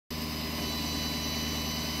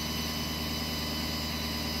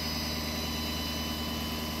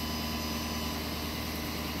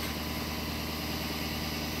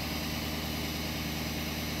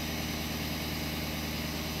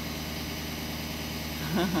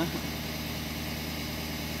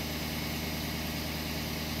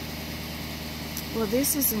Well,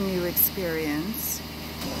 this is a new experience.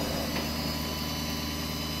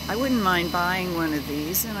 I wouldn't mind buying one of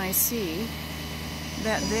these, and I see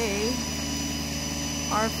that they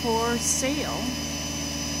are for sale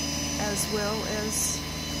as well as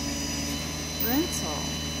rental.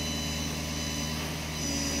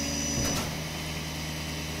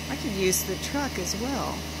 I could use the truck as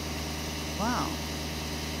well. Wow.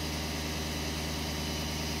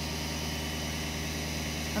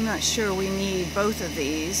 I'm not sure we need both of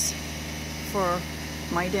these for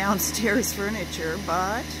my downstairs furniture,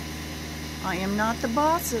 but I am not the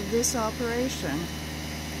boss of this operation.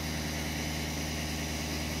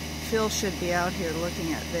 Phil should be out here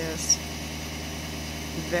looking at this.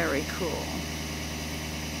 Very cool.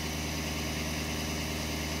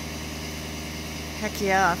 Heck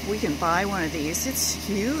yeah, we can buy one of these. It's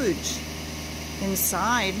huge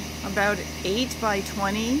inside, about 8 by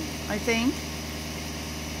 20, I think.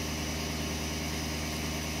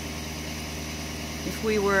 If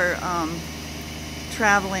we were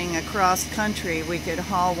traveling across country, we could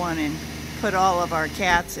haul one and put all of our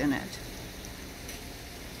cats in it.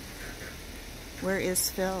 Where is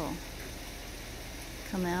Phil?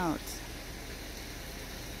 Come out.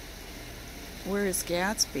 Where is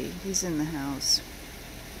Gatsby? He's in the house.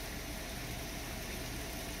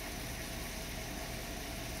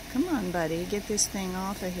 Come on, buddy, get this thing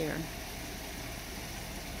off of here.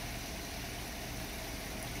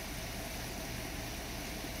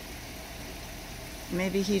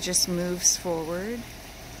 Maybe he just moves forward.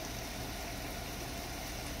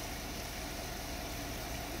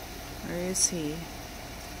 Where is he?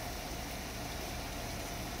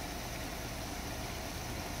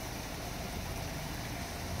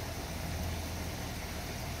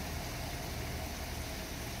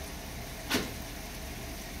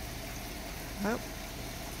 Oh,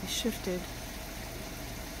 he shifted.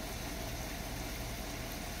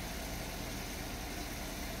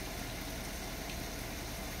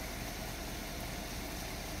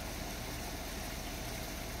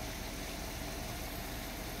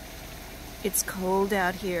 It's cold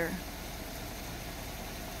out here.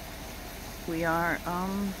 We are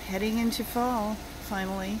heading into fall,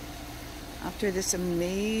 finally, after this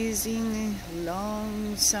amazing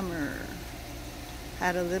long summer.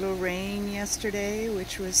 Had a little rain yesterday,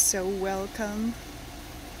 which was so welcome,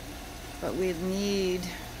 but we need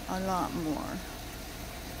a lot more.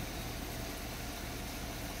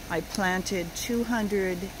 I planted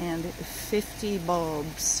 250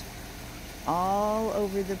 bulbs all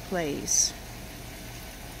over the place,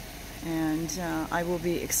 and I will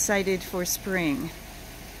be excited for spring.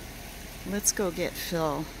 Let's go get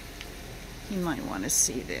Phil. He might want to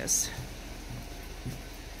see this.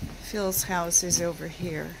 Phil's house is over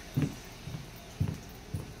here.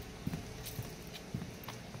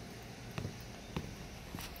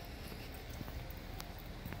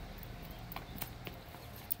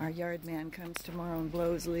 Our yard man comes tomorrow and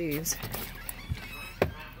blows leaves.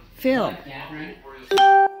 Phil,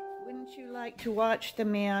 wouldn't you like to watch the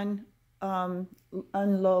man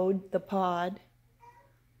unload the pod?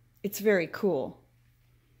 It's very cool.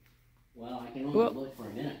 Well, I can only look for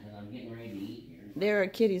a minute because I'm getting ready to eat here. There are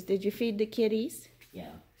kitties. Did you feed the kitties?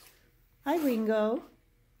 Yeah. Hi, Ringo.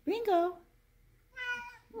 Ringo.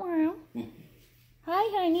 Wow.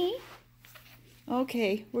 Hi, honey.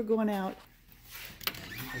 Okay, we're going out.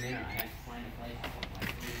 There, I have to find a place to put my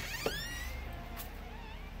food.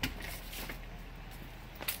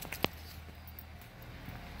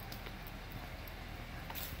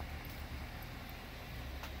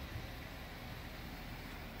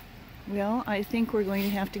 Well, I think we're going to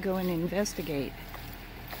have to go and investigate.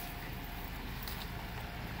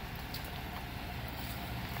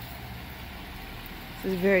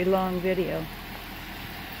 This is a very long video.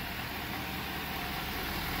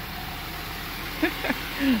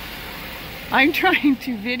 I'm trying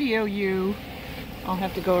to video you. I'll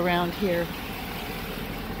have to go around here.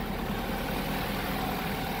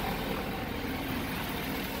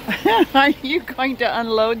 Are you going to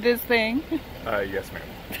unload this thing? Yes, ma'am.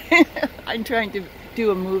 I'm trying to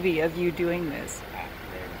do a movie of you doing this.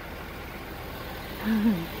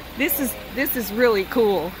 This is really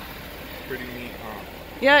cool. Pretty neat, huh?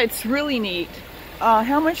 Yeah, it's really neat.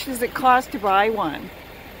 How much does it cost to buy one?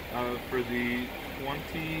 For the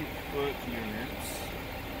 20-foot units.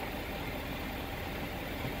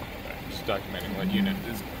 Just documenting what unit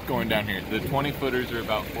is going down here. The 20-footers are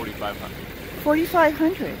about $4,500.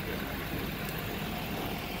 $4,500.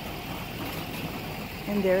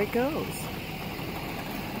 And there it goes.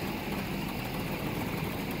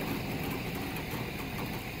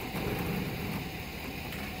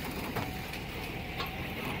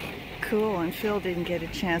 cool, and Phil didn't get a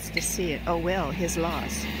chance to see it. Oh well, his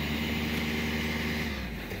loss.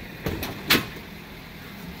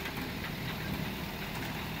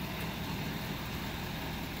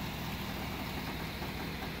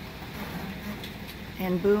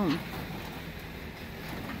 And boom.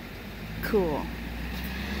 Cool.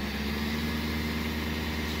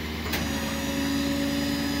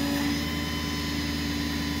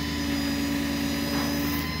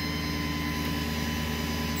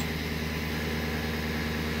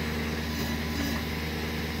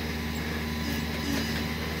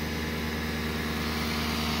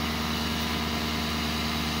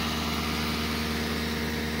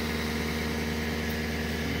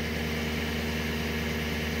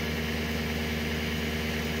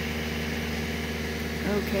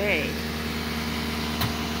 Okay.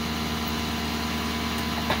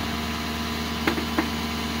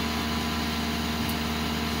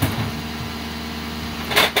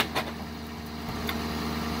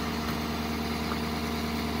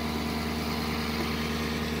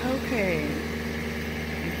 Okay.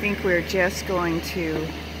 I think we're just going to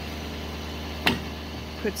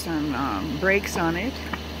put some brakes on it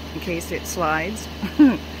in case it slides.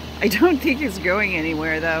 I don't think it's going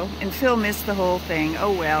anywhere though, and Phil missed the whole thing.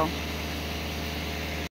 Oh well.